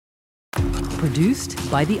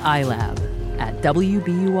Produced by the iLab at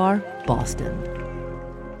WBUR Boston.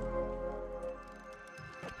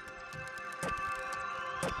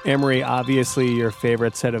 Amory, obviously your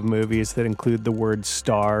favorite set of movies that include the word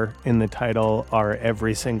star in the title are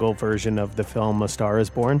every single version of the film A Star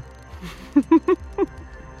is Born.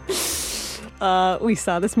 We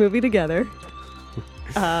saw this movie together.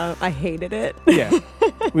 I hated it. Yeah.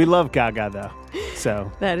 We love Gaga, though.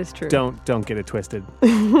 So that is true. Don't get it twisted.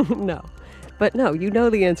 No. But no, you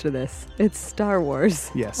know the answer to this. It's Star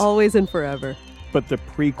Wars. Yes. Always and forever. But the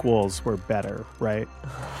prequels were better, right?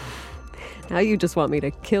 Now you just want me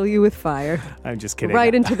to kill you with fire. I'm just kidding.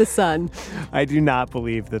 Right into the sun. I do not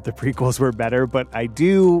believe that the prequels were better, but I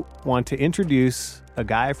do want to introduce a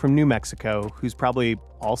guy from New Mexico who's probably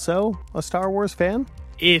also a Star Wars fan.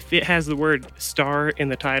 If it has the word star in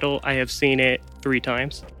the title, I have seen it 3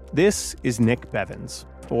 times. This is Nick Bevins,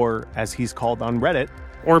 or as he's called on Reddit,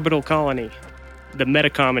 Orbital Colony. The meta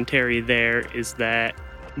commentary there is that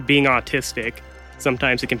being autistic,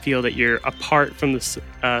 sometimes it can feel that you're apart from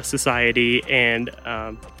the society and,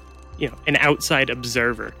 an outside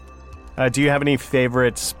observer. Do you have any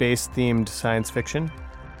favorite space-themed science fiction?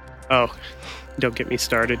 Oh, don't get me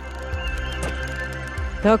started.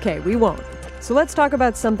 Okay, we won't. So let's talk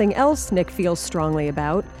about something else Nick feels strongly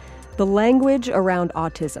about, the language around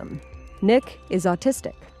autism. Nick is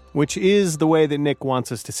autistic. Which is the way that Nick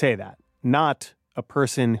wants us to say that, not a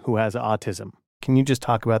person who has autism. Can you just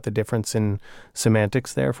talk about the difference in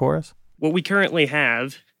semantics there for us? What we currently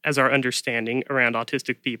have as our understanding around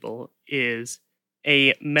autistic people is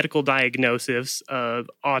a medical diagnosis of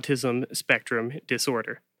autism spectrum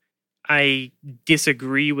disorder. I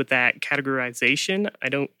disagree with that categorization. I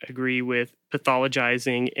don't agree with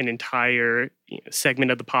pathologizing an entire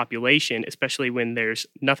segment of the population, especially when there's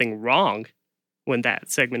nothing wrong with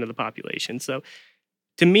that segment of the population. So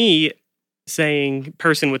to me, saying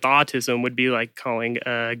person with autism would be like calling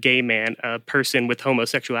a gay man a person with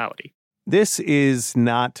homosexuality. This is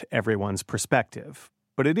not everyone's perspective,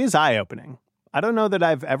 but it is eye-opening. I don't know that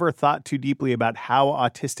I've ever thought too deeply about how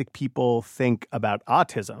autistic people think about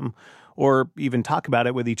autism or even talk about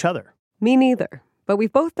it with each other. Me neither. But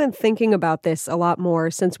we've both been thinking about this a lot more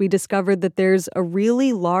since we discovered that there's a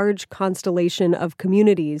really large constellation of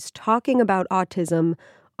communities talking about autism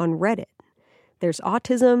on Reddit. There's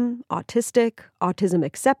autism, autistic, autism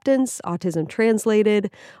acceptance, autism translated,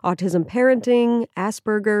 autism parenting,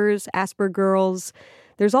 Asperger's, Aspergirls.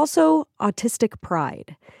 There's also autistic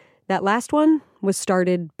pride. That last one was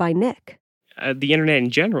started by Nick. The internet in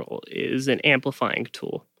general is an amplifying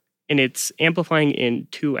tool, and it's amplifying in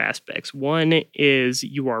 2 aspects. One is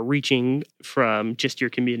you are reaching from just your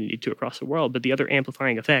community to across the world, but the other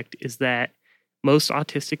amplifying effect is that most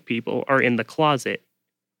autistic people are in the closet.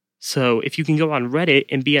 So if you can go on Reddit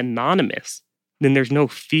and be anonymous, then there's no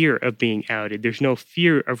fear of being outed. There's no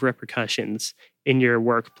fear of repercussions in your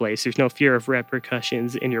workplace. There's no fear of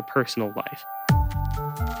repercussions in your personal life.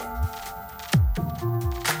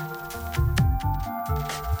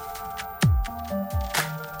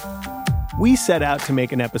 We set out to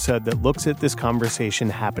make an episode that looks at this conversation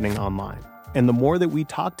happening online. And the more that we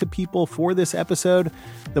talked to people for this episode,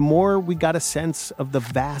 the more we got a sense of the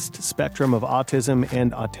vast spectrum of autism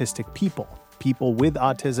and autistic people. People with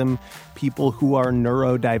autism, people who are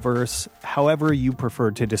neurodiverse, however you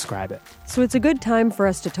prefer to describe it. So it's a good time for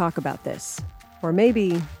us to talk about this. Or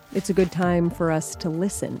maybe it's a good time for us to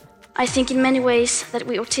listen. I think in many ways that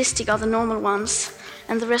we autistic are the normal ones,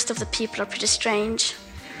 and the rest of the people are pretty strange.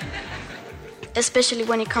 Especially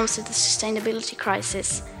when it comes to the sustainability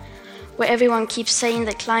crisis, where everyone keeps saying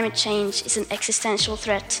that climate change is an existential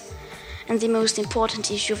threat and the most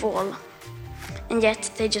important issue of all. And yet,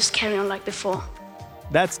 they just carry on like before.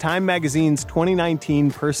 That's Time Magazine's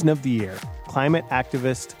 2019 Person of the Year, climate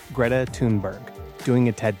activist Greta Thunberg, doing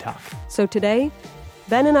a TED Talk. So today,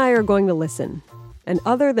 Ben and I are going to listen. And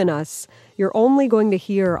other than us, you're only going to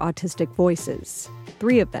hear autistic voices,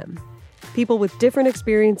 3 of them. People with different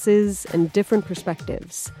experiences and different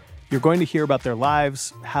perspectives. You're going to hear about their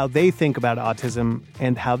lives, how they think about autism,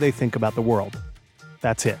 and how they think about the world.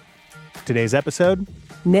 That's it. Today's episode: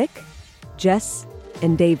 Nick, Jess,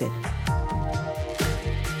 and David.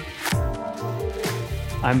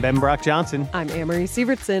 I'm Ben Brock Johnson. I'm Amory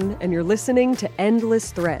Sievertson, and you're listening to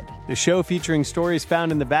Endless Thread, the show featuring stories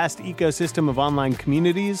found in the vast ecosystem of online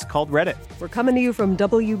communities called Reddit. We're coming to you from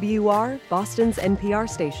WBUR, Boston's NPR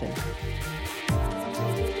station.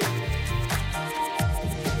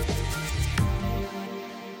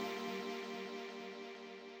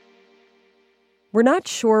 We're not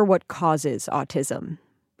sure what causes autism.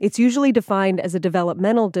 It's usually defined as a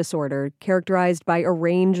developmental disorder characterized by a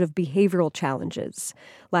range of behavioral challenges,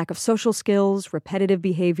 lack of social skills, repetitive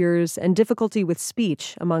behaviors, and difficulty with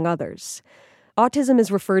speech, among others. Autism is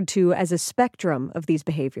referred to as a spectrum of these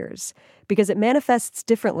behaviors because it manifests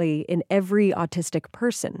differently in every autistic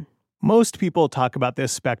person. Most people talk about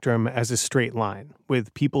this spectrum as a straight line,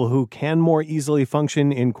 with people who can more easily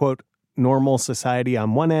function in, quote, normal society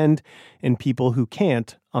on one end and people who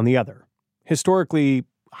can't on the other. Historically,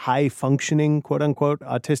 high-functioning, quote-unquote,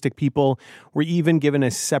 autistic people were even given a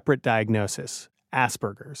separate diagnosis,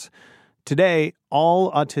 Asperger's. Today, all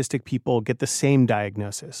autistic people get the same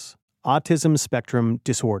diagnosis, autism spectrum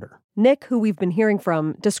disorder. Nick, who we've been hearing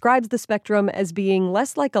from, describes the spectrum as being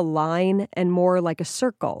less like a line and more like a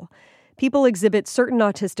circle. People exhibit certain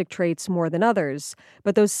autistic traits more than others,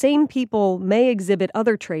 but those same people may exhibit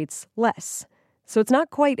other traits less. So it's not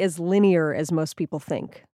quite as linear as most people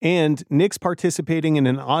think. And Nick's participating in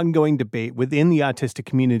an ongoing debate within the autistic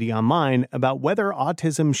community online about whether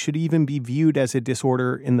autism should even be viewed as a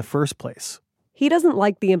disorder in the first place. He doesn't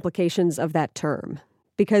like the implications of that term,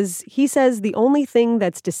 because he says the only thing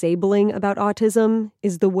that's disabling about autism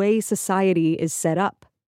is the way society is set up.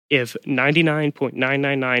 If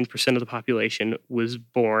 99.999% of the population was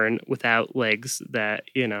born without legs that,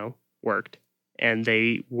 worked, and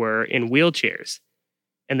they were in wheelchairs,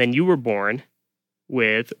 and then you were born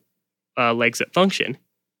with legs that function,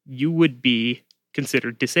 you would be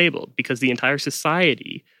considered disabled because the entire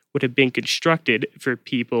society would have been constructed for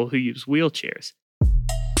people who use wheelchairs.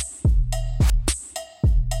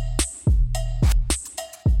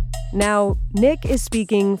 Now, Nick is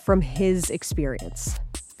speaking from his experience.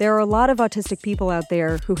 There are a lot of autistic people out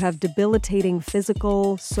there who have debilitating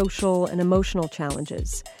physical, social, and emotional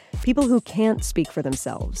challenges. People who can't speak for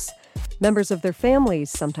themselves. Members of their families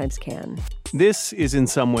sometimes can. This is in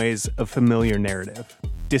some ways a familiar narrative.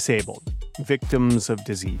 Disabled, victims of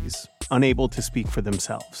disease, unable to speak for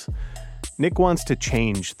themselves. Nick wants to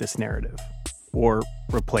change this narrative, or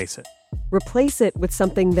replace it. Replace it with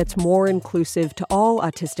something that's more inclusive to all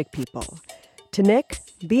autistic people. To Nick,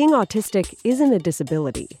 being autistic isn't a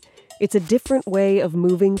disability. It's a different way of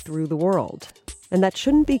moving through the world. And that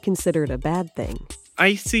shouldn't be considered a bad thing.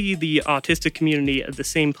 I see the autistic community at the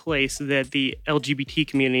same place that the LGBT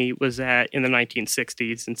community was at in the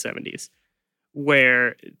 1960s and 70s,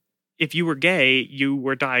 where if you were gay, you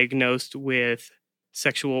were diagnosed with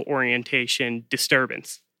sexual orientation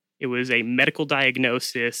disturbance. It was a medical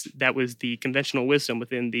diagnosis that was the conventional wisdom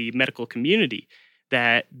within the medical community,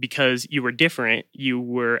 that because you were different, you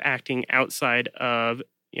were acting outside of,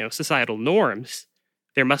 societal norms.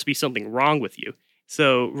 There must be something wrong with you.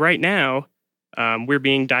 So right now, we're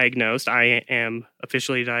being diagnosed. I am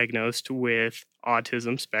officially diagnosed with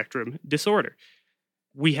autism spectrum disorder.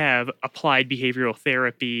 We have applied behavioral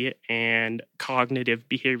therapy and cognitive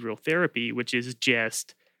behavioral therapy, which is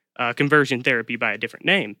just conversion therapy by a different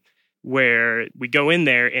name, where we go in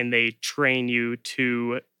there and they train you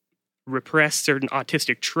to repress certain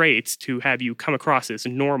autistic traits to have you come across as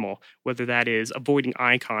normal, whether that is avoiding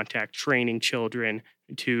eye contact, training children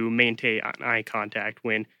to maintain eye contact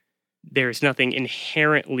when there's nothing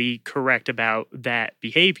inherently correct about that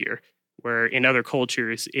behavior, where in other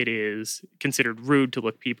cultures it is considered rude to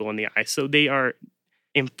look people in the eye. So they are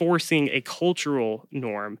enforcing a cultural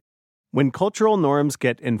norm. When cultural norms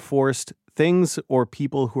get enforced, things or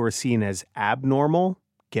people who are seen as abnormal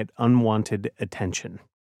get unwanted attention.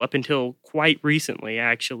 Up until quite recently,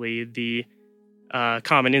 actually, the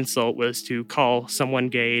common insult was to call someone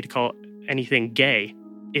gay, to call anything gay.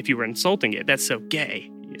 If you were insulting it, that's so gay.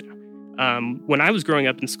 When I was growing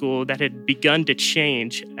up in school, that had begun to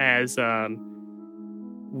change as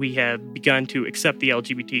we have begun to accept the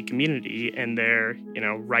LGBT community and their,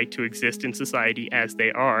 right to exist in society as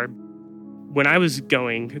they are. When I was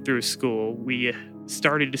going through school, we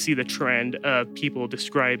started to see the trend of people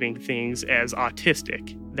describing things as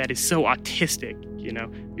autistic. That is so autistic,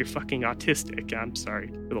 you're fucking autistic. I'm sorry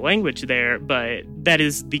for the language there, but that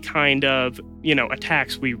is the kind of,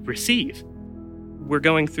 attacks we receive. We're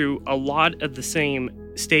going through a lot of the same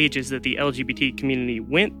stages that the LGBT community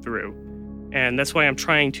went through, and that's why I'm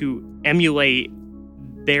trying to emulate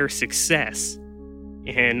their success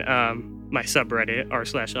in my subreddit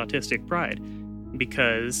r/autistic pride,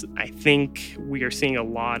 because I think we are seeing a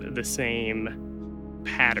lot of the same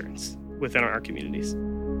patterns within our communities.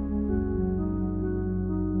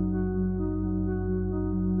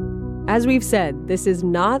 As we've said, this is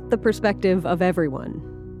not the perspective of everyone,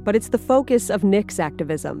 but it's the focus of Nick's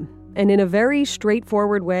activism. And in a very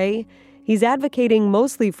straightforward way, he's advocating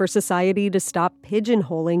mostly for society to stop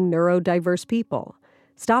pigeonholing neurodiverse people.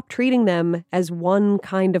 Stop treating them as one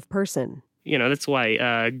kind of person. That's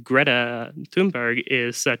why Greta Thunberg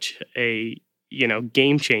is such a,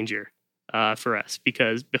 game changer for us.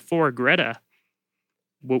 Because before Greta,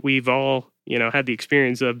 what we've all, had the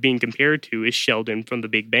experience of being compared to is Sheldon from The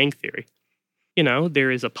Big Bang Theory.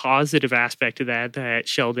 There is a positive aspect to that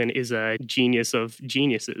Sheldon is a genius of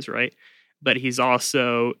geniuses, right? But he's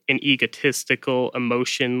also an egotistical,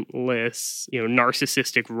 emotionless,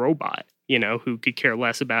 narcissistic robot, who could care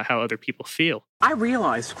less about how other people feel. I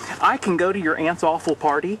realized I can go to your aunt's awful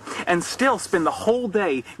party and still spend the whole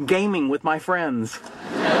day gaming with my friends.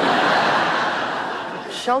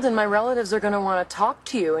 Sheldon, my relatives are going to want to talk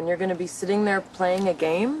to you, and you're going to be sitting there playing a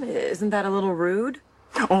game? Isn't that a little rude?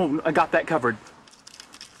 Oh, I got that covered.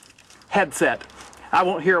 Headset. I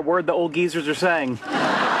won't hear a word the old geezers are saying.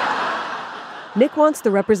 Nick wants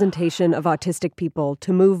the representation of autistic people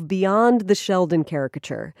to move beyond the Sheldon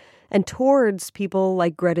caricature and towards people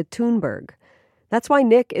like Greta Thunberg. That's why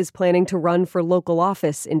Nick is planning to run for local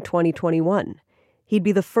office in 2021. He'd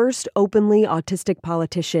be the first openly autistic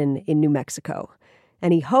politician in New Mexico.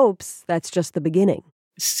 And he hopes that's just the beginning.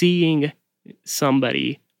 Seeing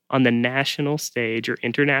somebody on the national stage or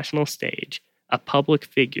international stage, a public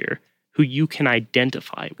figure who you can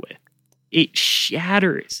identify with, it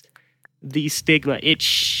shatters the stigma.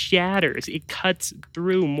 It cuts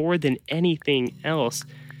through more than anything else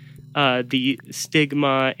the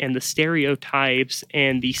stigma and the stereotypes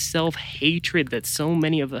and the self-hatred that so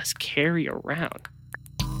many of us carry around.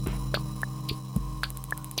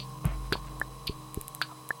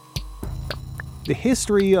 The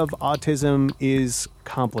history of autism is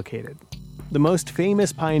complicated. The most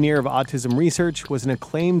famous pioneer of autism research was an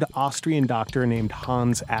acclaimed Austrian doctor named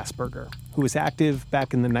Hans Asperger, who was active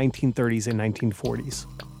back in the 1930s and 1940s.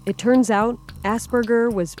 It turns out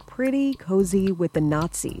Asperger was pretty cozy with the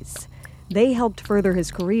Nazis. They helped further his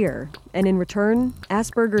career, and in return,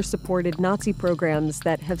 Asperger supported Nazi programs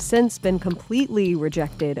that have since been completely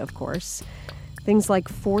rejected, of course. Things like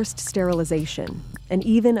forced sterilization, and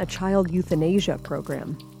even a child euthanasia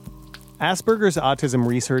program. Asperger's autism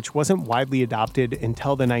research wasn't widely adopted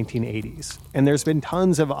until the 1980s, and there's been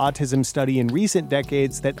tons of autism study in recent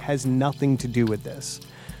decades that has nothing to do with this.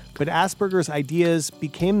 But Asperger's ideas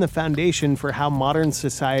became the foundation for how modern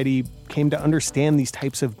society came to understand these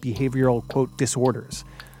types of behavioral, quote, disorders.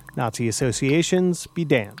 Nazi associations be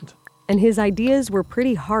damned. And his ideas were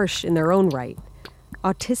pretty harsh in their own right.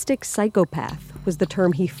 Autistic psychopath was the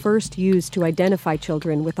term he first used to identify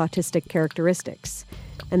children with autistic characteristics.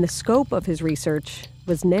 And the scope of his research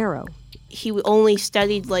was narrow. He only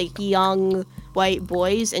studied, young white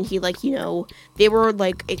boys, and he, they were,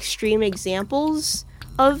 extreme examples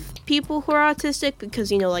of people who are autistic because,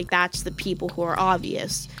 that's the people who are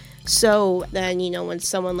obvious. So then, when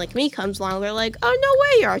someone like me comes along, they're like, oh, no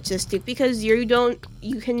way you're autistic because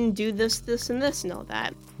you can do this, this, and this and all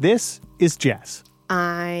that. This is Jess.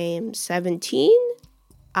 I'm 17.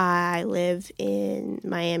 I live in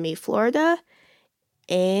Miami, Florida,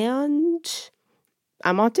 and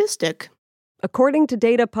I'm autistic. According to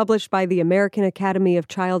data published by the American Academy of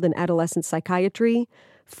Child and Adolescent Psychiatry,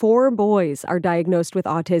 4 boys are diagnosed with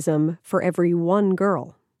autism for every 1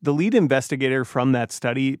 girl. The lead investigator from that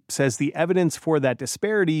study says the evidence for that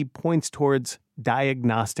disparity points towards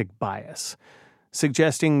diagnostic bias,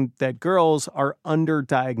 suggesting that girls are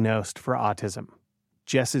underdiagnosed for autism.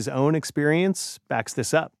 Jess's own experience backs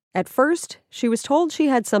this up. At first, she was told she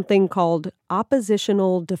had something called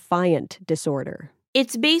oppositional defiant disorder.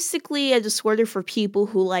 It's basically a disorder for people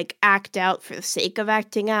who, act out for the sake of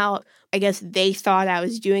acting out. I guess they thought I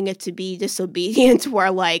was doing it to be disobedient,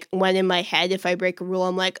 where, when in my head, if I break a rule,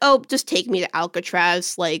 I'm like, oh, just take me to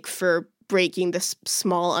Alcatraz, for breaking this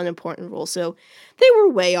small, unimportant rule. So they were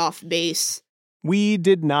way off base. We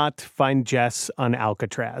did not find Jess on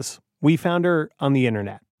Alcatraz. We found her on the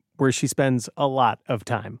internet, where she spends a lot of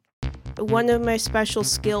time. One of my special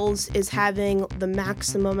skills is having the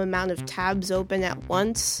maximum amount of tabs open at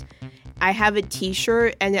once. I have a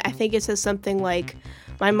t-shirt, and I think it says something like,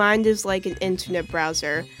 my mind is like an internet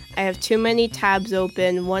browser. I have too many tabs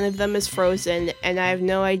open, one of them is frozen, and I have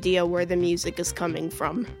no idea where the music is coming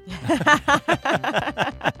from.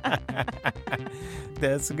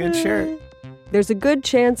 That's a good shirt. There's a good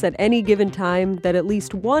chance at any given time that at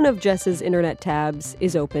least one of Jess's internet tabs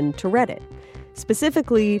is open to Reddit,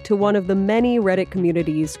 specifically to one of the many Reddit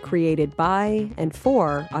communities created by and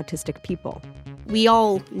for autistic people. We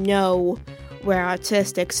all know we're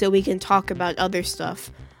autistic, so we can talk about other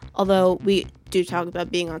stuff. Although we do talk about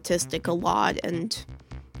being autistic a lot and,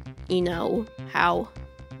 how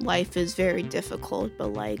life is very difficult,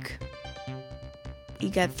 but, you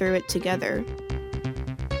get through it together.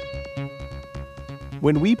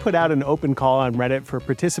 When we put out an open call on Reddit for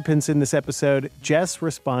participants in this episode, Jess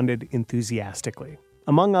responded enthusiastically.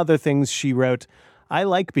 Among other things, she wrote, "I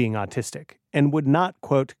like being autistic and would not,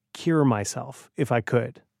 quote, cure myself if I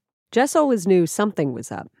could." Jess always knew something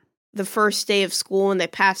was up. The first day of school when they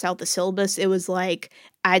passed out the syllabus, it was like,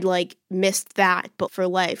 I'd like missed that, but for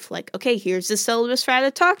life. Like, okay, here's the syllabus for how to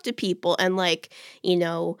talk to people and like,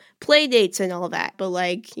 play dates and all that. But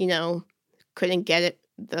like, couldn't get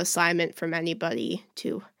the assignment from anybody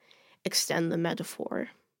to extend the metaphor.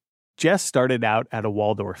 Jess started out at a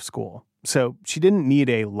Waldorf school, so she didn't need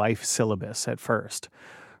a life syllabus at first.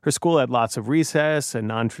 Her school had lots of recess and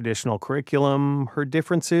non-traditional curriculum. Her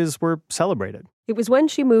differences were celebrated. It was when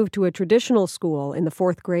she moved to a traditional school in the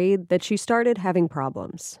 4th grade that she started having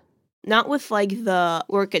problems. Not with, like, the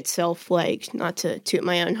work itself, like, not to toot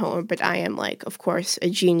my own horn, but I am, like, of course, a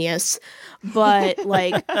genius. But,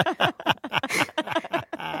 like...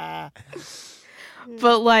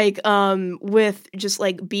 with just,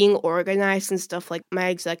 like, being organized and stuff, like, my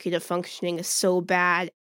executive functioning is so bad.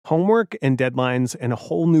 Homework and deadlines and a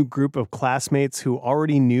whole new group of classmates who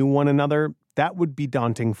already knew one another, that would be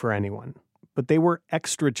daunting for anyone. But they were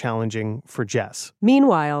extra challenging for Jess.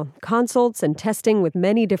 Meanwhile, consults and testing with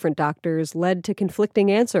many different doctors led to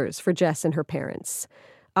conflicting answers for Jess and her parents.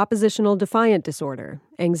 Oppositional defiant disorder,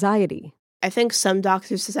 anxiety. I think some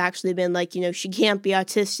doctors has actually been like, she can't be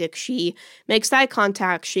autistic. She makes eye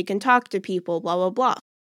contact. She can talk to people, blah, blah, blah.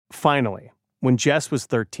 Finally, when Jess was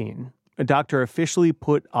 13, a doctor officially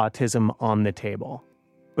put autism on the table.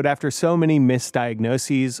 But after so many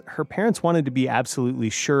misdiagnoses, her parents wanted to be absolutely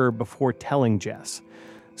sure before telling Jess.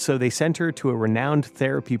 So they sent her to a renowned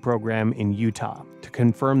therapy program in Utah to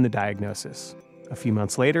confirm the diagnosis. A few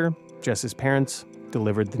months later, Jess's parents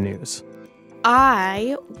delivered the news.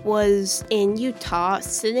 I was in Utah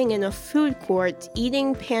sitting in a food court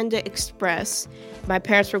eating Panda Express. My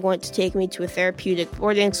parents were going to take me to a therapeutic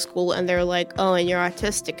boarding school, and they're like, "Oh, and you're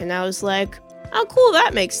autistic." And I was like, "Oh, cool,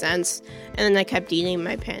 that makes sense." And then I kept eating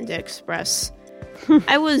my Panda Express.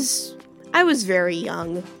 I was very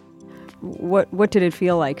young. What did it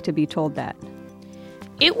feel like to be told that?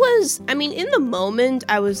 It was, in the moment,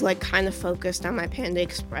 I was, like, kind of focused on my Panda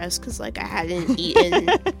Express because, like, I hadn't eaten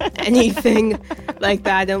anything like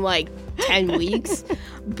that in, like, 10 weeks.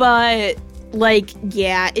 But, like,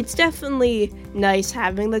 yeah, it's definitely nice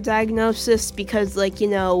having the diagnosis because, like,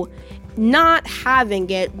 not having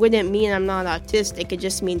it wouldn't mean I'm not autistic. It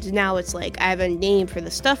just means now it's, like, I have a name for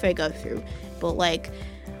the stuff I go through. But, like,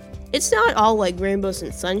 it's not all, like, rainbows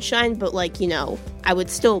and sunshine, but, like, I would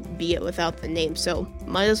still be it without the name, so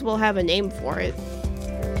might as well have a name for it.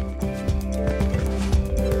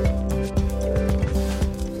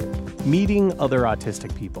 Meeting other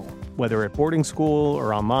autistic people, whether at boarding school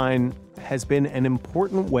or online, has been an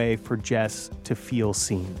important way for Jess to feel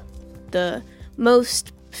seen. The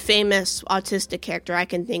most famous autistic character I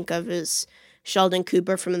can think of is Sheldon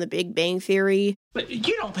Cooper from The Big Bang Theory. But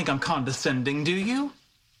you don't think I'm condescending, do you?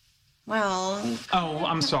 Well... Oh,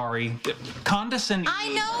 I'm sorry. Condescending... I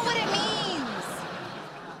know what it means!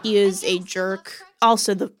 He is a jerk.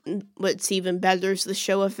 Also, what's even better is the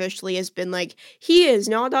show officially has been like, he is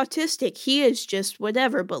not autistic, he is just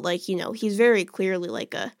whatever, but like, he's very clearly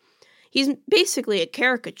like he's basically a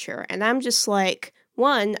caricature, and I'm just like,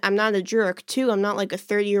 1, I'm not a jerk, 2, I'm not like a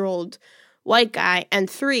 30-year-old white guy, and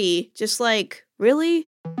 3, just like, really?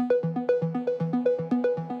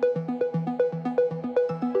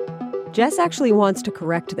 Jess actually wants to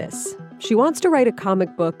correct this. She wants to write a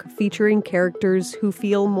comic book featuring characters who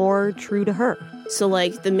feel more true to her. So,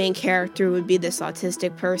 like, the main character would be this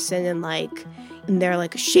autistic person, and they're,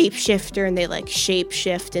 like, a shapeshifter, and they, like,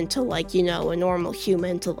 shapeshift into, like, a normal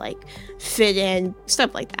human to, like, fit in,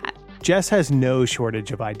 stuff like that. Jess has no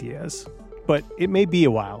shortage of ideas, but it may be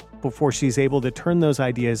a while before she's able to turn those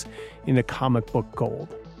ideas into comic book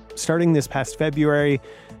gold. Starting this past February,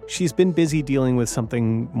 she's been busy dealing with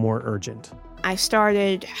something more urgent. I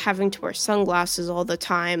started having to wear sunglasses all the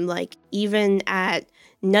time, like even at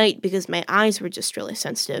night, because my eyes were just really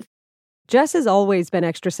sensitive. Jess has always been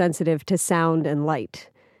extra sensitive to sound and light,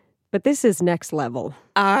 but this is next level.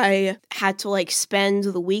 I had to like spend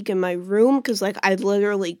the week in my room because like I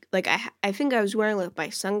literally, like I think I was wearing like my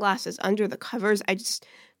sunglasses under the covers. I just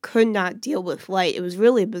could not deal with light. It was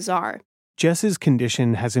really bizarre. Jess's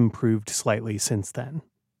condition has improved slightly since then.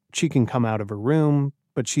 She can come out of her room,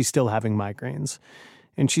 but she's still having migraines.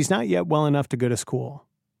 And she's not yet well enough to go to school.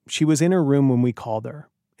 She was in her room when we called her,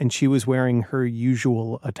 and she was wearing her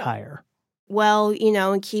usual attire. Well,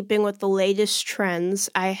 in keeping with the latest trends,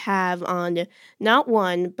 I have on not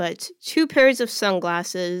one, but 2 pairs of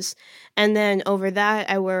sunglasses. And then over that,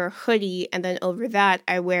 I wear a hoodie. And then over that,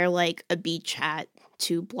 I wear like a beach hat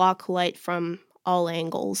to block light from all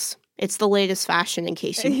angles. It's the latest fashion in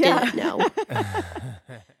case you didn't know.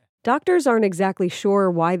 Doctors aren't exactly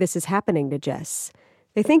sure why this is happening to Jess.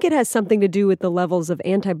 They think it has something to do with the levels of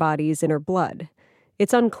antibodies in her blood.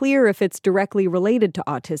 It's unclear if it's directly related to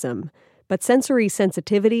autism, but sensory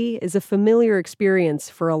sensitivity is a familiar experience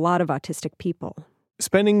for a lot of autistic people.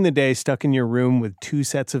 Spending the day stuck in your room with 2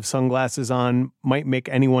 sets of sunglasses on might make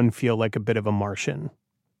anyone feel like a bit of a Martian.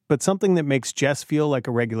 But something that makes Jess feel like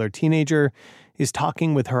a regular teenager is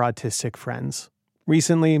talking with her autistic friends.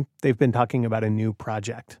 Recently, they've been talking about a new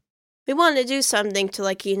project. We want to do something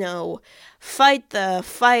to, fight the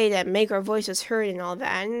fight and make our voices heard and all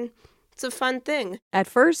that, and it's a fun thing. At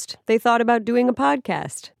first, they thought about doing a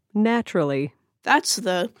podcast. Naturally. That's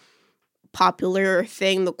the popular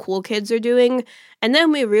thing the cool kids are doing. And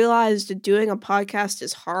then we realized that doing a podcast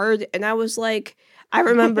is hard. And I was like, I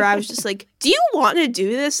remember I was just like, do you want to do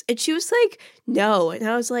this? And she was like, no. And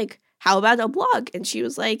I was like, how about a blog? And she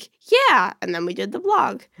was like, yeah. And then we did the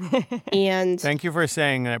blog. And thank you for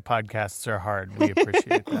saying that podcasts are hard. We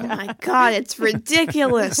appreciate that. Oh my God, it's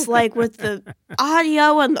ridiculous. Like with the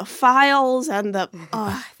audio and the files and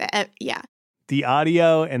yeah. The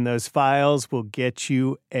audio and those files will get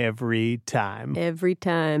you every time. Every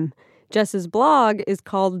time. Jess's blog is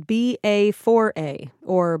called BA4A,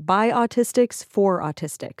 or By Autistics for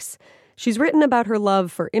Autistics. She's written about her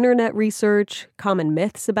love for internet research, common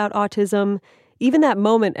myths about autism, even that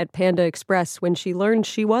moment at Panda Express when she learned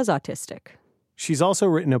she was autistic. She's also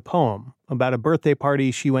written a poem about a birthday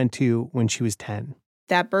party she went to when she was 10.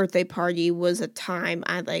 That birthday party was a time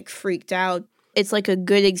I freaked out. It's a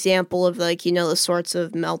good example of the sorts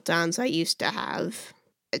of meltdowns I used to have.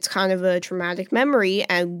 It's kind of a traumatic memory,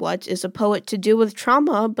 and what is a poet to do with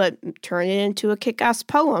trauma but turn it into a kick-ass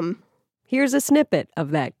poem? Here's a snippet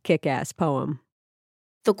of that kick-ass poem.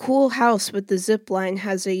 The cool house with the zip line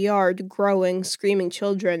has a yard growing, screaming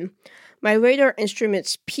children. My radar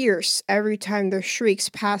instruments pierce every time their shrieks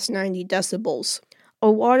pass 90 decibels. A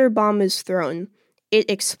water bomb is thrown. It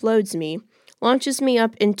explodes me, launches me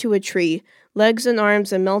up into a tree. Legs and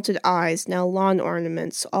arms and melted eyes, now lawn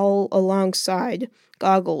ornaments, all alongside.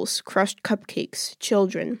 Goggles, crushed cupcakes,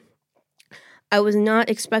 children. I was not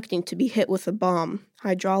expecting to be hit with a bomb.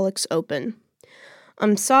 Hydraulics open.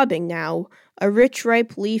 I'm sobbing now. A rich,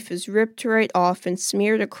 ripe leaf is ripped right off and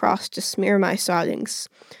smeared across to smear my soddings.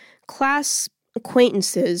 Class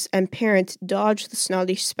acquaintances and parents dodge the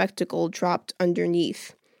snotty spectacle dropped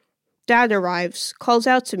underneath. Dad arrives, calls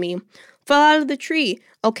out to me. Fall out of the tree.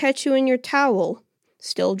 I'll catch you in your towel.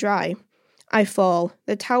 Still dry. I fall.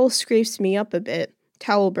 The towel scrapes me up a bit.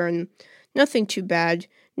 Towel burn. Nothing too bad.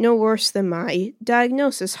 No worse than my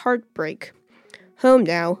diagnosis heartbreak. Home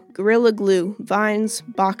now. Gorilla Glue. Vines.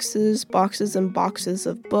 Boxes and boxes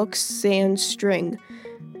of books, sand, string.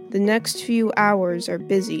 The next few hours are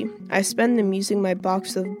busy. I spend them using my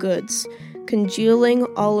box of goods, congealing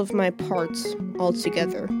all of my parts all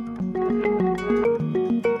together.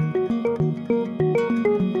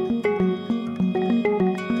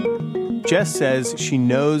 Jess says she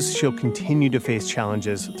knows she'll continue to face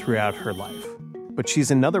challenges throughout her life, but she's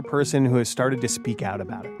another person who has started to speak out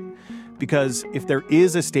about it. Because if there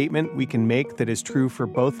is a statement we can make that is true for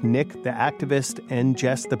both Nick the activist and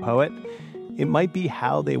Jess the poet, it might be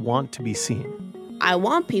how they want to be seen. I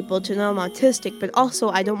want people to know I'm autistic, but also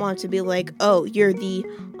I don't want to be like, oh, you're the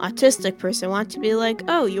autistic person. I want to be like,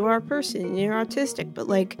 oh, you are a person, you're autistic, but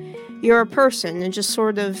you're a person, and just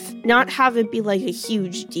sort of not have it be a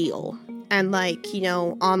huge deal. And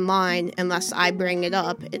online, unless I bring it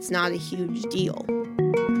up, it's not a huge deal.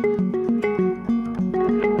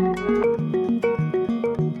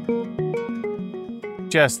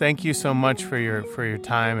 Jess, thank you so much for your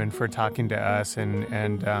time and for talking to us,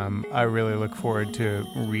 and I really look forward to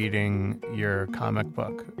reading your comic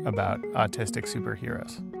book about autistic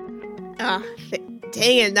superheroes.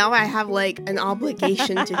 Dang it, now I have an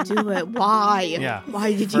obligation to do it. Why? Yeah.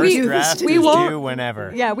 Why did First you do this draft to is me? due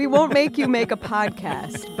whenever. Yeah, we won't make you make a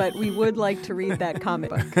podcast, but we would like to read that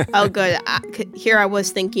comic book. Oh, good. Here I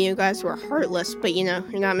was thinking you guys were heartless, but you're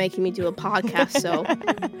not making me do a podcast, so.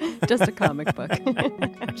 Just a comic book.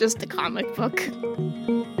 Just a comic book.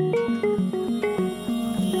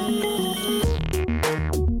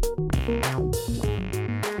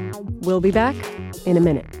 We'll be back in a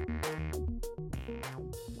minute.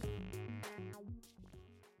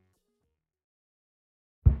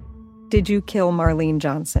 Did you kill Marlene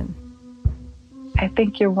Johnson? I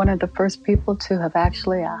think you're one of the first people to have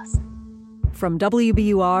actually asked. From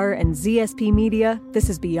WBUR and ZSP Media, this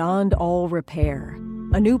is Beyond All Repair,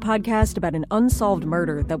 a new podcast about an unsolved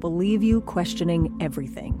murder that will leave you questioning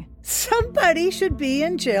everything. Somebody should be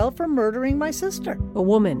in jail for murdering my sister. A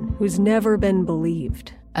woman who's never been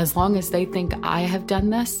believed. As long as they think I have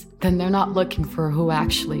done this, then they're not looking for who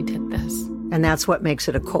actually did this. And that's what makes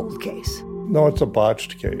it a cold case. No, it's a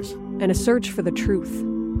botched case. And a search for the truth,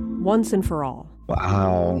 once and for all.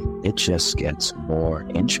 Wow, it just gets more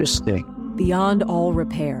interesting. Beyond All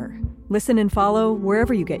Repair. Listen and follow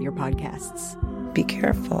wherever you get your podcasts. Be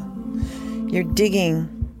careful. You're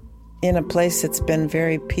digging in a place that's been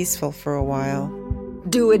very peaceful for a while.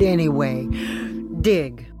 Do it anyway.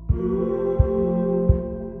 Dig.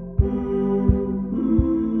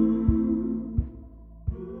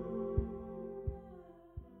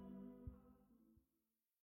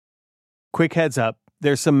 Quick heads up,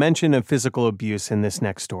 there's some mention of physical abuse in this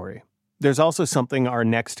next story. There's also something our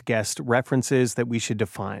next guest references that we should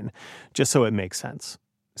define, just so it makes sense.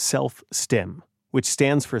 Self-stim, which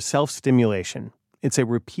stands for self-stimulation. It's a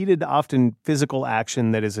repeated, often physical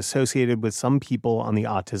action that is associated with some people on the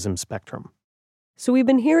autism spectrum. So we've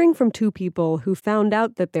been hearing from two people who found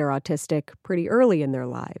out that they're autistic pretty early in their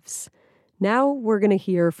lives. Now we're going to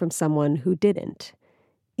hear from someone who didn't,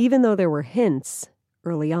 even though there were hints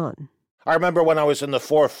early on. I remember when I was in the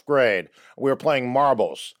 4th grade, we were playing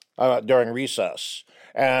marbles during recess.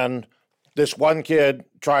 And this one kid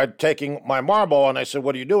tried taking my marble, and I said,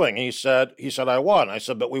 "What are you doing?" He said, "I won." I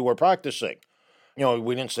said, "But we were practicing.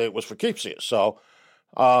 We didn't say it was for keepsies." So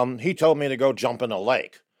he told me to go jump in a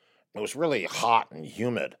lake. It was really hot and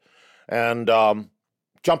humid. And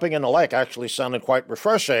jumping in the lake actually sounded quite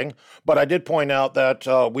refreshing. But I did point out that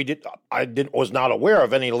I was not aware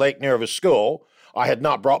of any lake near his school. I had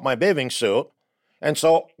not brought my bathing suit. And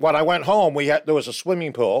so when I went home, there was a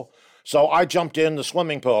swimming pool. So I jumped in the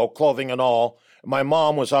swimming pool, clothing and all. My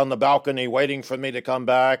mom was on the balcony waiting for me to come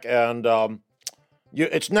back. And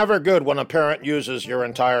it's never good when a parent uses your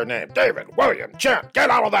entire name. David, William, Chen, get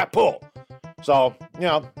out of that pool. So,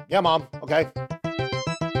 yeah, Mom, okay.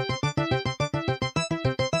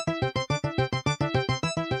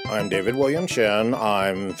 I'm David William Chen.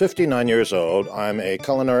 I'm 59 years old. I'm a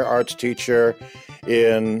culinary arts teacher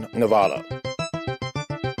in Nevada.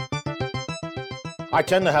 I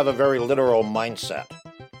tend to have a very literal mindset.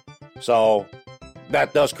 So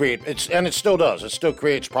that does create, it still does. It still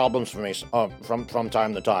creates problems for me from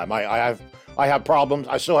time to time. I have problems.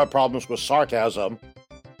 I still have problems with sarcasm.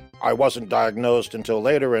 I wasn't diagnosed until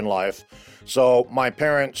later in life. So my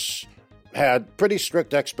parents had pretty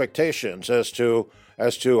strict expectations as to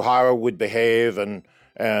how I would behave and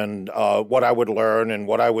what I would learn and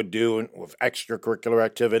what I would do with extracurricular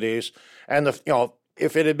activities. And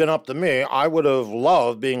if it had been up to me, I would have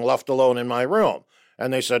loved being left alone in my room.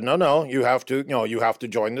 And they said, no, you have to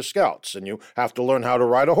join the Scouts, and you have to learn how to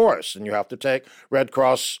ride a horse, and you have to take Red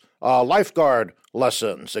Cross lifeguard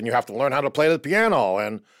lessons, and you have to learn how to play the piano.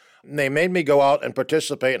 And they made me go out and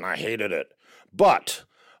participate, and I hated it. But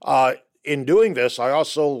in doing this, I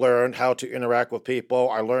also learned how to interact with people.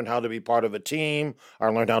 I learned how to be part of a team. I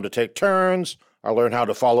learned how to take turns. I learned how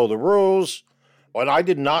to follow the rules. And I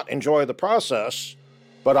did not enjoy the process,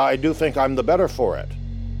 but I do think I'm the better for it.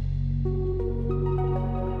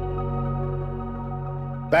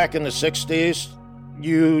 Back in the 60s,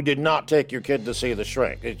 you did not take your kid to see the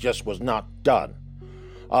shrink. It just was not done.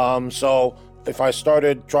 So if I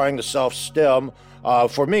started trying to self-stim,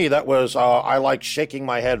 for me, that was, I liked shaking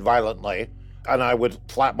my head violently, and I would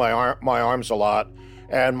flap my arms a lot,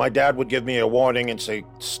 and my dad would give me a warning and say,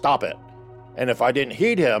 "Stop it." And if I didn't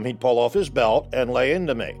heed him, he'd pull off his belt and lay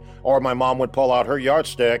into me. Or my mom would pull out her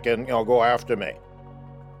yardstick and, go after me.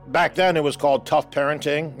 Back then, it was called tough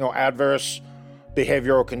parenting, adverse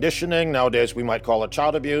behavioral conditioning. Nowadays, we might call it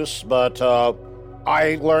child abuse. But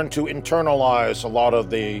I learned to internalize a lot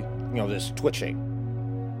of the, this twitching.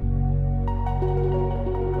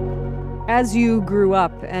 As you grew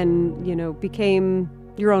up and, became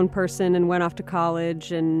your own person and went off to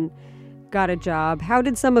college and got a job, how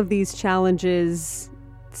did some of these challenges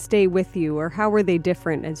stay with you, or how were they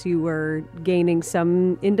different as you were gaining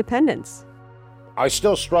some independence? I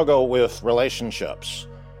still struggle with relationships.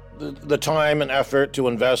 The time and effort to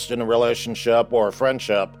invest in a relationship or a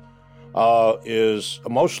friendship is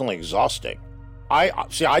emotionally exhausting.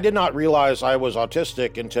 I did not realize I was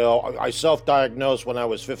autistic until I self-diagnosed when I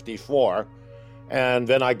was 54, and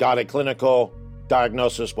then I got a clinical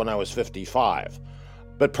diagnosis when I was 55.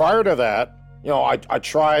 But prior to that, I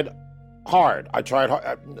tried hard. I tried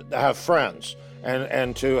hard to have friends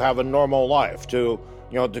and to have a normal life, to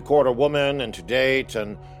to court a woman and to date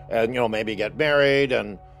and maybe get married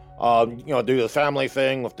and, do the family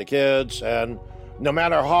thing with the kids. And no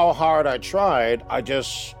matter how hard I tried, I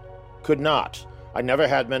just could not. I never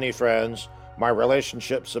had many friends. My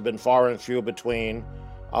relationships have been far and few between,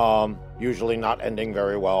 usually not ending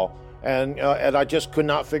very well. And I just could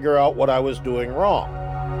not figure out what I was doing wrong.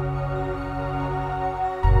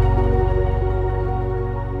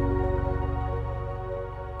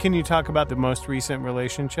 Can you talk about the most recent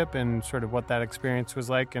relationship and sort of what that experience was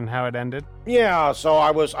like and how it ended? Yeah, so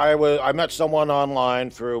I met someone online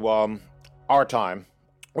through Our Time,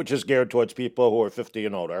 which is geared towards people who are 50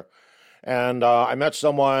 and older. And I met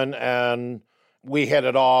someone and we hit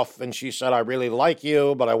it off, and she said, I really like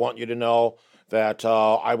you, but I want you to know that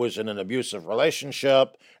I was in an abusive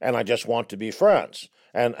relationship and I just want to be friends.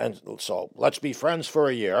 And so let's be friends for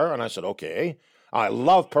a year. And I said, okay. I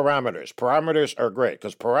love parameters. Parameters are great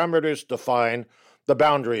because parameters define the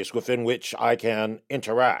boundaries within which I can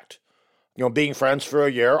interact. Being friends for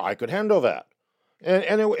a year, I could handle that.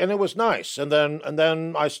 And it was nice. And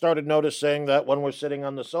then I started noticing that when we're sitting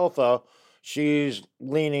on the sofa, she's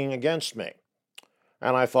leaning against me.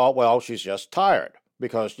 And I thought, well, she's just tired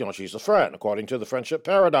because, she's a friend. According to the friendship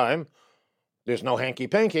paradigm, there's no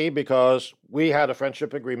hanky-panky because we had a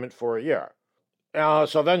friendship agreement for a year.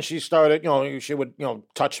 So then she started, she would,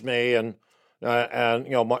 touch me and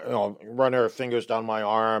run her fingers down my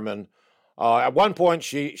arm. And at one point,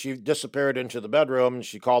 she disappeared into the bedroom and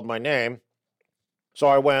she called my name. So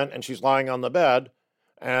I went and she's lying on the bed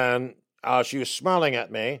and she was smiling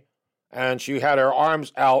at me and she had her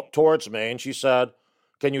arms out towards me and she said,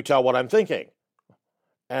 can you tell what I'm thinking?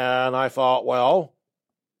 And I thought, well,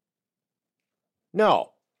 no.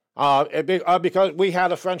 Because we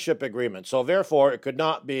had a friendship agreement, so therefore it could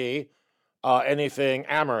not be anything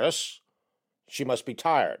amorous. She must be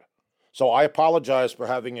tired. So I apologized for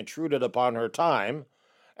having intruded upon her time,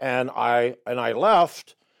 and I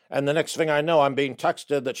left. And the next thing I know, I'm being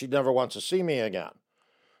texted that she never wants to see me again.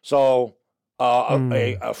 So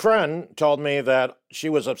a friend told me that she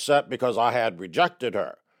was upset because I had rejected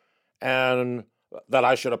her, and that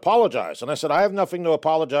I should apologize. And I said, I have nothing to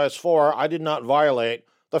apologize for. I did not violate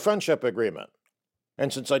the friendship agreement.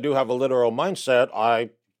 And since I do have a literal mindset,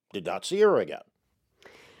 I did not see her again.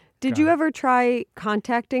 Did you ever try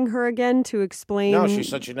contacting her again to explain? No, she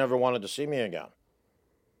said she never wanted to see me again.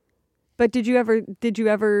 But did you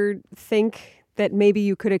ever think that maybe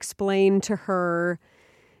you could explain to her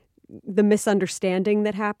the misunderstanding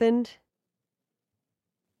that happened?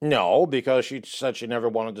 No, because she said she never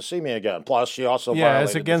wanted to see me again. Plus, she also violated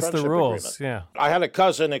it's against the rules. Agreement. Yeah, I had a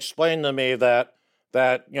cousin explain to me that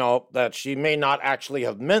she may not actually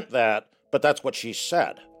have meant that, but that's what she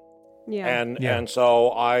said. Yeah. And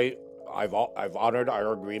so I've honored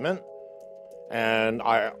our agreement, and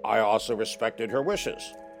I also respected her wishes.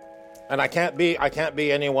 And I can't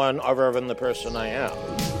be anyone other than the person I am.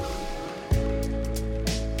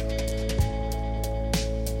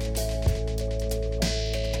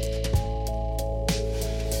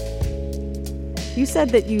 You said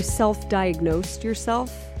that you self-diagnosed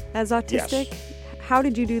yourself as autistic. Yes. How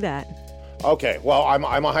did you do that? Okay, well, I'm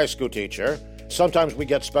a high school teacher. Sometimes we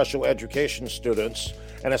get special education students,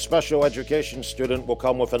 and a special education student will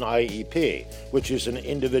come with an IEP, which is an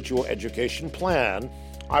individual education plan.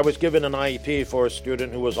 I was given an IEP for a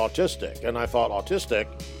student who was autistic, and I thought, autistic?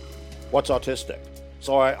 What's autistic?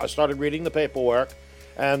 So I started reading the paperwork,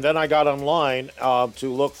 and then I got online to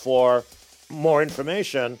look for more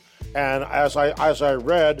information. And as I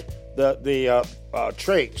read the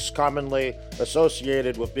traits commonly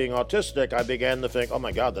associated with being autistic, I began to think, oh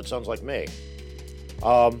my God, that sounds like me.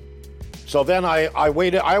 So then I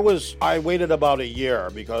waited. I waited about a year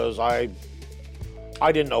because I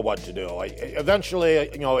didn't know what to do. Eventually,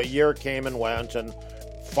 a year came and went, and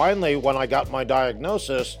finally, when I got my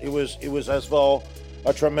diagnosis, it was as though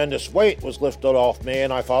a tremendous weight was lifted off me,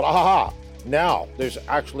 and I thought, aha, now there's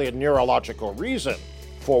actually a neurological reason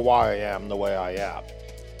for why I am the way I am.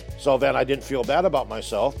 So then I didn't feel bad about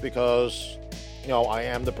myself because, I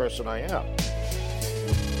am the person I am.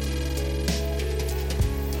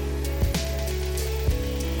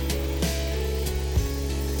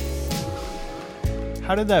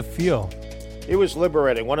 How did that feel? It was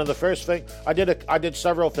liberating. One of the first things I did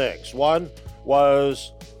several things. One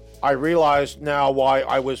was I realized now why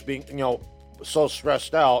I was being, so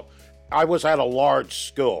stressed out. I was at a large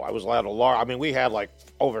school. We had like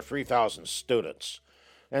over 3,000 students.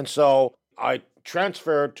 And so I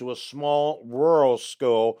transferred to a small rural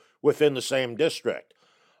school within the same district.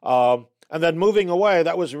 And then moving away,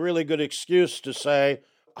 that was a really good excuse to say,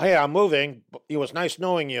 hey, I'm moving. It was nice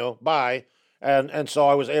knowing you. Bye. And so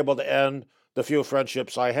I was able to end the few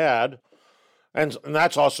friendships I had. And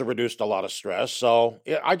that's also reduced a lot of stress. So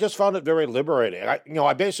I just found it very liberating.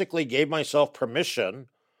 I basically gave myself permission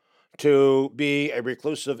to be a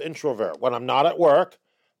reclusive introvert. When I'm not at work,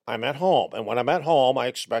 I'm at home. And when I'm at home, I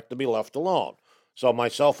expect to be left alone. So my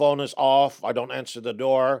cell phone is off. I don't answer the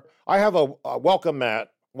door. I have a welcome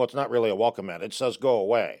mat. Well, it's not really a welcome mat. It says go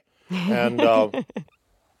away. And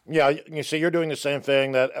yeah, you see, you're doing the same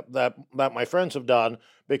thing that my friends have done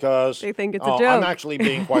because they think it's a joke. I'm actually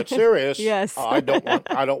being quite serious. Yes. I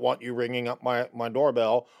don't want you ringing up my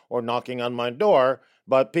doorbell or knocking on my door,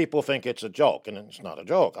 but people think it's a joke, and it's not a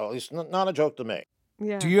joke. At least not a joke to me.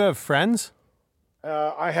 Yeah. Do you have friends?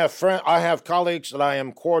 I have colleagues that I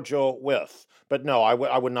am cordial with, but no,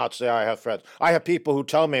 I would not say I have friends. I have people who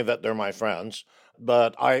tell me that they're my friends,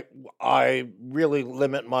 but I really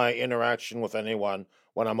limit my interaction with anyone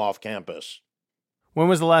when I'm off campus. When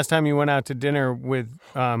was the last time you went out to dinner with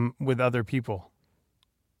other people?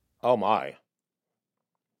 Oh my.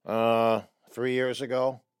 3 years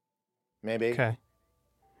ago, maybe. Okay.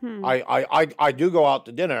 I do go out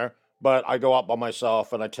to dinner, but I go out by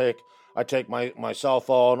myself, and I take my cell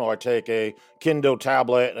phone, or I take a Kindle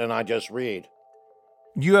tablet, and I just read.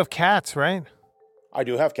 You have cats, right? I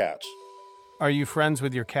do have cats. Are you friends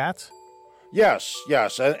with your cats? Yes,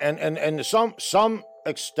 and to some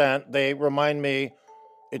extent, they remind me,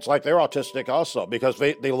 it's like they're autistic also, because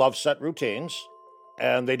they love set routines,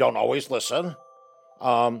 and they don't always listen.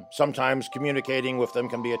 Sometimes communicating with them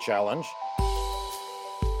can be a challenge.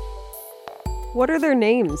 What are their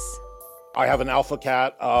names? I have an alpha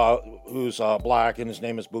cat who's black, and his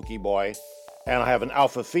name is Bookie Boy. And I have an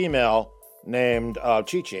alpha female named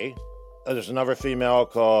Chi-Chi. There's another female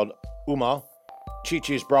called Uma.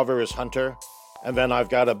 Chi-Chi's brother is Hunter. And then I've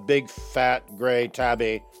got a big, fat, gray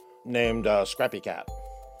tabby named Scrappy Cat.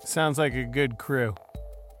 Sounds like a good crew.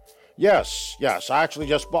 Yes. I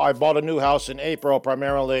actually I bought a new house in April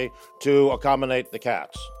primarily to accommodate the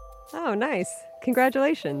cats. Oh, nice.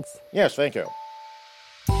 Congratulations. Yes, thank you.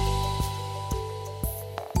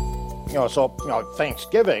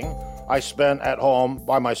 Thanksgiving, I spent at home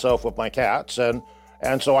by myself with my cats, and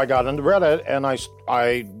so I got into Reddit, and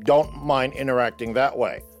I don't mind interacting that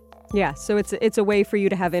way. Yeah, so it's a way for you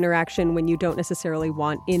to have interaction when you don't necessarily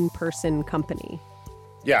want in-person company.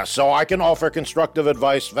 Yeah, so I can offer constructive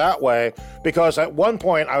advice that way, because at one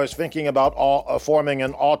point I was thinking about forming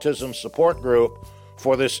an autism support group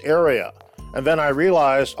for this area. And then I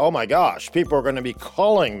realized, oh my gosh, people are going to be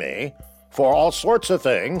calling me for all sorts of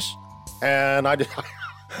things. And I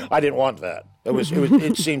didn't want that.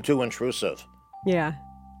 It seemed too intrusive. Yeah,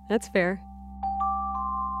 that's fair.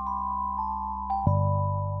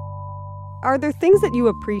 Are there things that you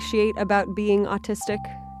appreciate about being autistic?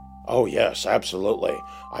 Oh, yes, absolutely.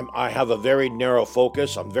 I have a very narrow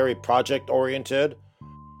focus. I'm very project-oriented.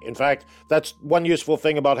 In fact, that's one useful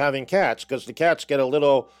thing about having cats, because the cats get a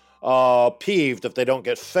little peeved if they don't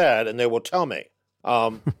get fed, and they will tell me.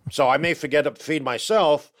 So I may forget to feed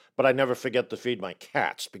myself, but I never forget to feed my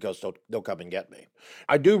cats, because they'll come and get me.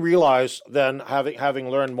 I do realize then, having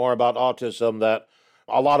learned more about autism, that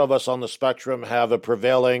a lot of us on the spectrum have a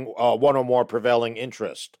prevailing, one or more prevailing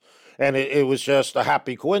interest. And it was just a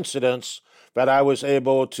happy coincidence that I was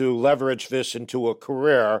able to leverage this into a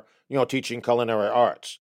career, teaching culinary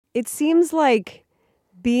arts. It seems like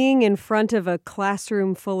being in front of a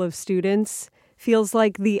classroom full of students feels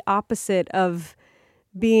like the opposite of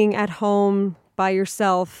being at home by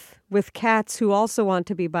yourself with cats who also want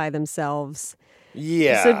to be by themselves.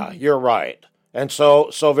 Yeah, you're right. And so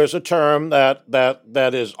there's a term that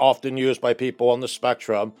is often used by people on the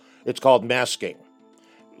spectrum. It's called masking.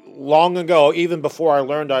 Long ago, even before I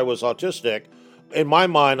learned I was autistic, in my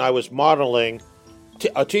mind, I was modeling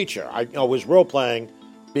a teacher. I was role-playing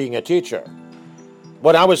being a teacher.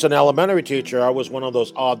 When I was an elementary teacher, I was one of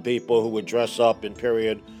those odd people who would dress up in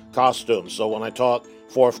period costumes. So when I taught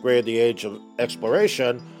fourth grade, the age of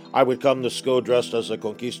exploration, I would come to school dressed as a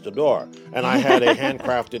conquistador. And I had a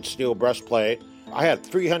handcrafted steel breastplate. I had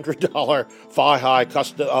 $300 thigh-high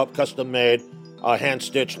custom-made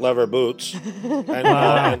hand-stitched leather boots,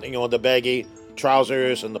 and the baggy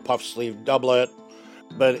trousers and the puff-sleeve doublet.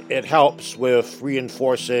 But it helps with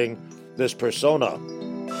reinforcing this persona.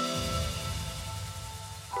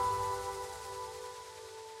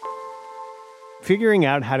 Figuring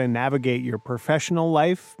out how to navigate your professional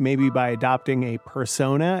life, maybe by adopting a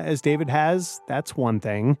persona, as David has, that's one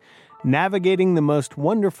thing. Navigating the most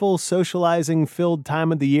wonderful socializing-filled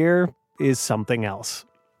time of the year is something else.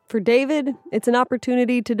 For David, it's an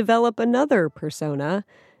opportunity to develop another persona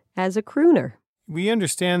as a crooner. We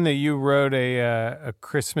understand that you wrote a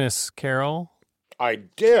Christmas carol. I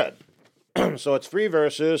did. So it's 3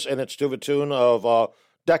 verses, and it's to the tune of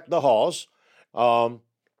Deck the Halls.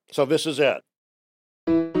 So this is it.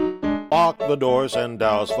 Lock the doors and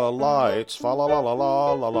douse the lights, fa la la la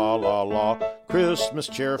la la la la la. Christmas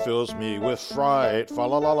cheer fills me with fright, fa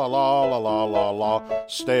la la la la la la la la.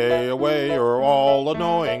 Stay away, you're all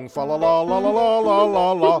annoying, fa la la la la la la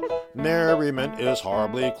la la. Merriment is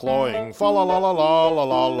horribly cloying, fa la la la la la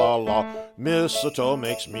la la la. Mistletoe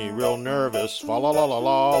makes me real nervous, fa la la la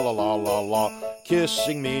la la la la la.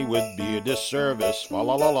 Kissing me would be a disservice, fa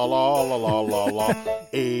la la la la la la la la.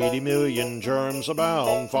 80 million germs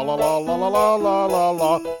abound, fa la la la la la la la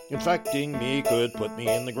la. Infecting me could put me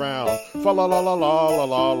in the ground, fa la la la la la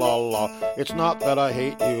la la la. It's not that I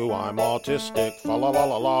hate you, I'm autistic, fa la la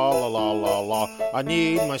la la la la la la. I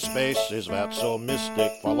need my space, is that so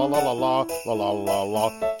mystic, fa la la la la la la la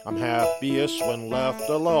la. I'm happiest when left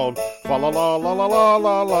alone, fa la la la la la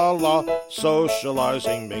la la la.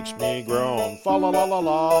 Socializing makes me groan, fa la la la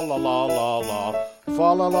la la la la la.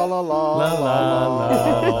 Fa la la la la la la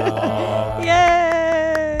la.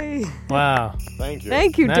 Yay! Wow. Thank you.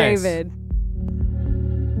 Thank you, Nice. David.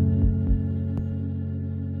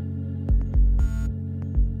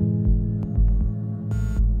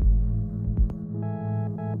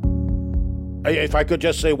 If I could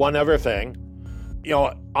just say one other thing,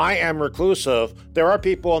 I am reclusive. There are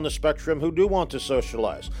people on the spectrum who do want to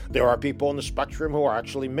socialize. There are people on the spectrum who are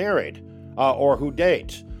actually married or who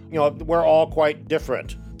date. We're all quite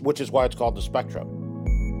different, which is why it's called the spectrum.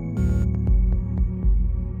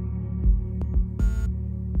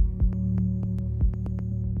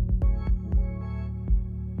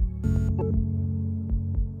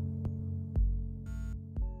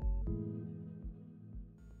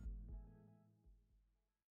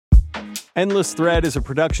 Endless Thread is a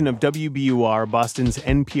production of WBUR, Boston's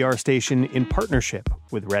NPR station, in partnership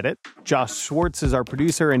with Reddit. Josh Schwartz is our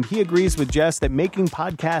producer, and he agrees with Jess that making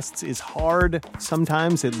podcasts is hard.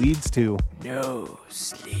 Sometimes it leads to no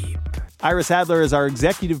sleep. Iris Adler is our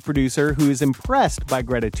executive producer, who is impressed by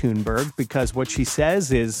Greta Thunberg because what she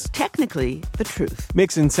says is technically the truth.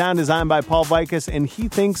 Mix and sound design by Paul Vikas, and he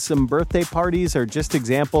thinks some birthday parties are just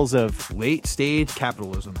examples of late-stage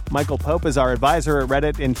capitalism. Michael Pope is our advisor at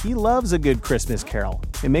Reddit, and he loves a good Christmas carol.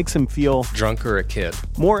 It makes him feel drunk or a kid.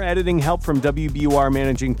 More editing help from WBUR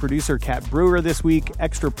managing producer Kat Brewer this week.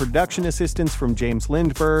 Extra production assistance from James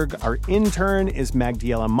Lindberg. Our intern is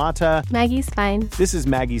Magdiela Mata. Maggie's fine. This is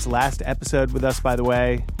Maggie's last episode with us, by the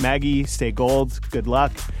way. Maggie, stay gold. Good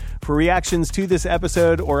luck. For reactions to this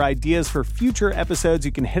episode or ideas for future episodes,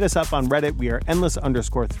 you can hit us up on Reddit. We are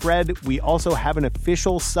endless_thread. We also have an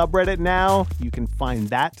official subreddit now. You can find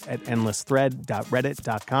that at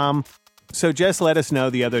endlessthread.reddit.com. So Jess let us know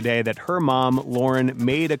the other day that her mom, Lauren,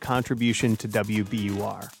 made a contribution to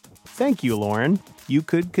WBUR. Thank you, Lauren. You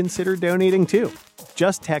could consider donating too.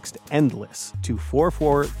 Just text ENDLESS to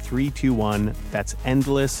 44321. That's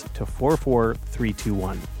ENDLESS to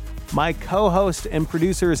 44321. My co-host and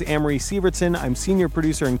producer is Amory Sievertson. I'm senior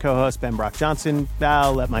producer and co-host Ben Brock Johnson.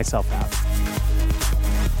 I'll let myself out.